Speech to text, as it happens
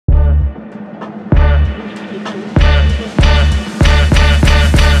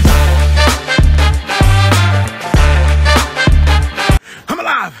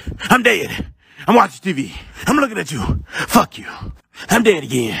I'm dead. I'm watching TV. I'm looking at you. Fuck you. I'm dead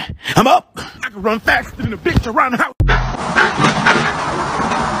again. I'm up. I can run faster than a bitch around the house.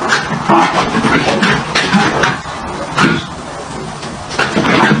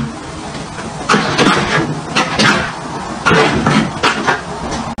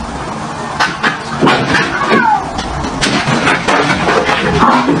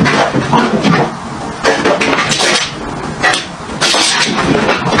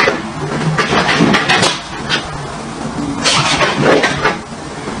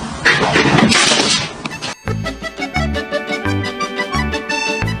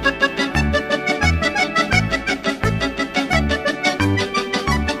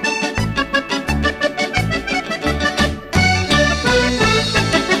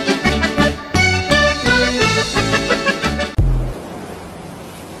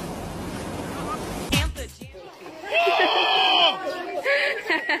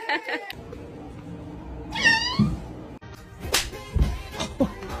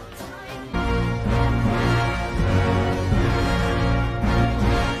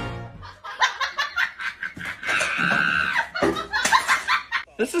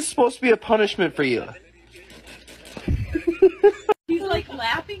 This is supposed to be a punishment for you. She's like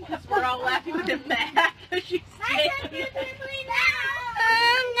laughing because we're all laughing with him back. She's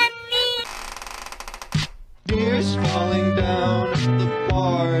Tears falling down at the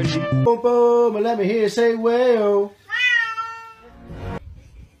party. Boom, boom, and let me hear you say, well.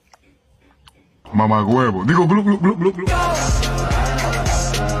 Mamá huevo. Digo, blu, blu, blu, blu, blu.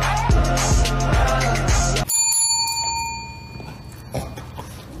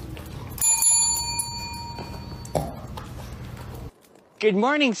 Good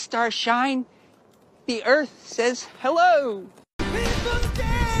morning, Starshine. The Earth says hello. People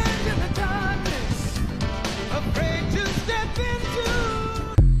stand in the darkness, afraid to step into.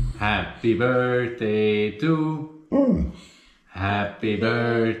 Happy birthday to. Happy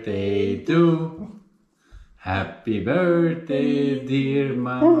birthday to. Happy birthday, dear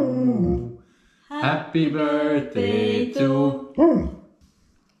Mamu. Happy birthday to.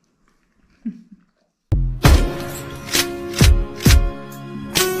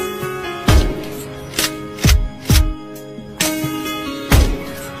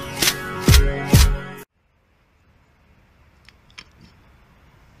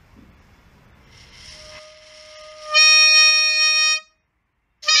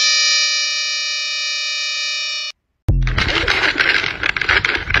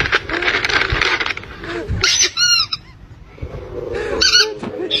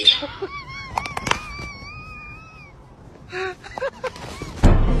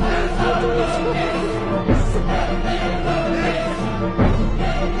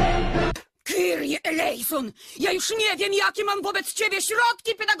 Kyrie eleison! Ja już nie wiem, jakie mam wobec ciebie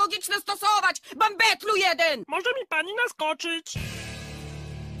środki pedagogiczne stosować! Bambetlu jeden! Może mi pani naskoczyć?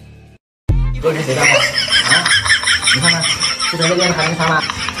 这是谁的吗？啊？你看看，是谁在练海绵擦吗？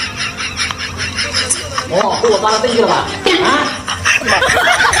哦，被我抓到证据了吧？啊？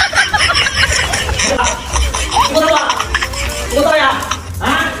不知道吧？不知道呀？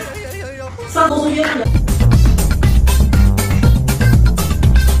啊？上头是冤枉的。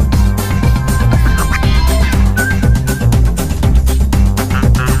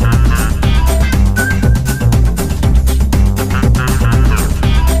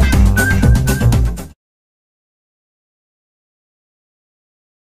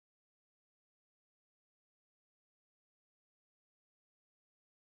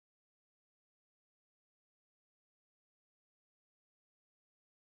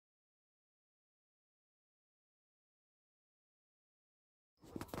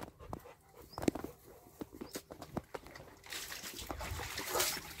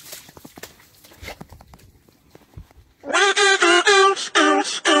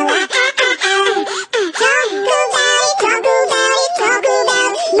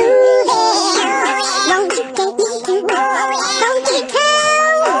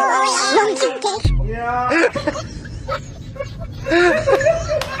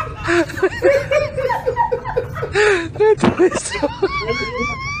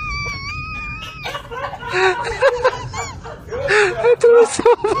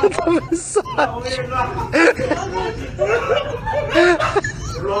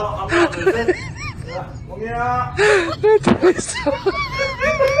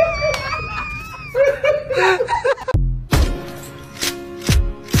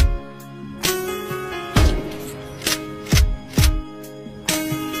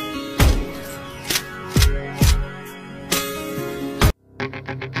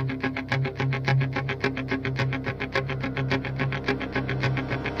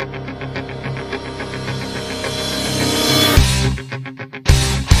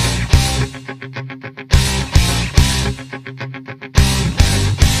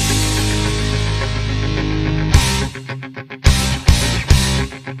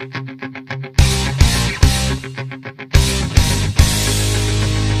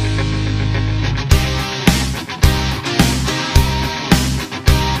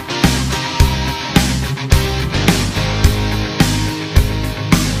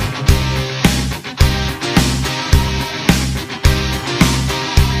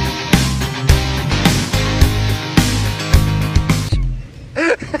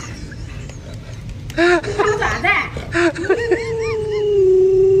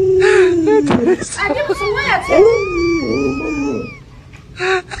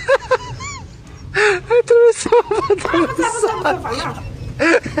It's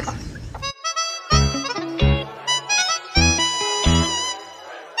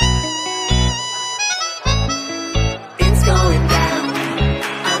going down.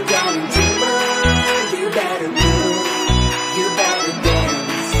 I'm getting deeper. You better move. You better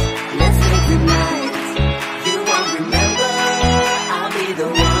dance. Let's make the night. You won't remember. I'll be the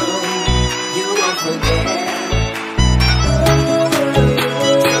one. You won't forget.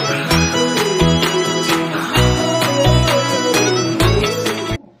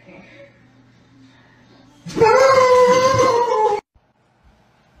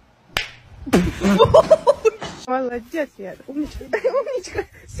 Молодец, я. Умничка. Умничка.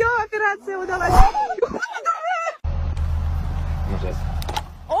 Все, операция удалась.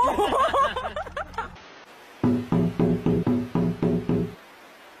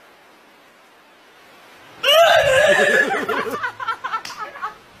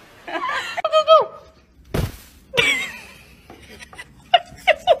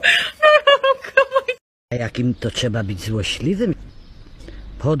 A jakim to trzeba być złośliwym?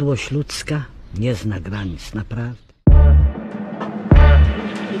 Podłość ludzka nie zna granic, naprawdę.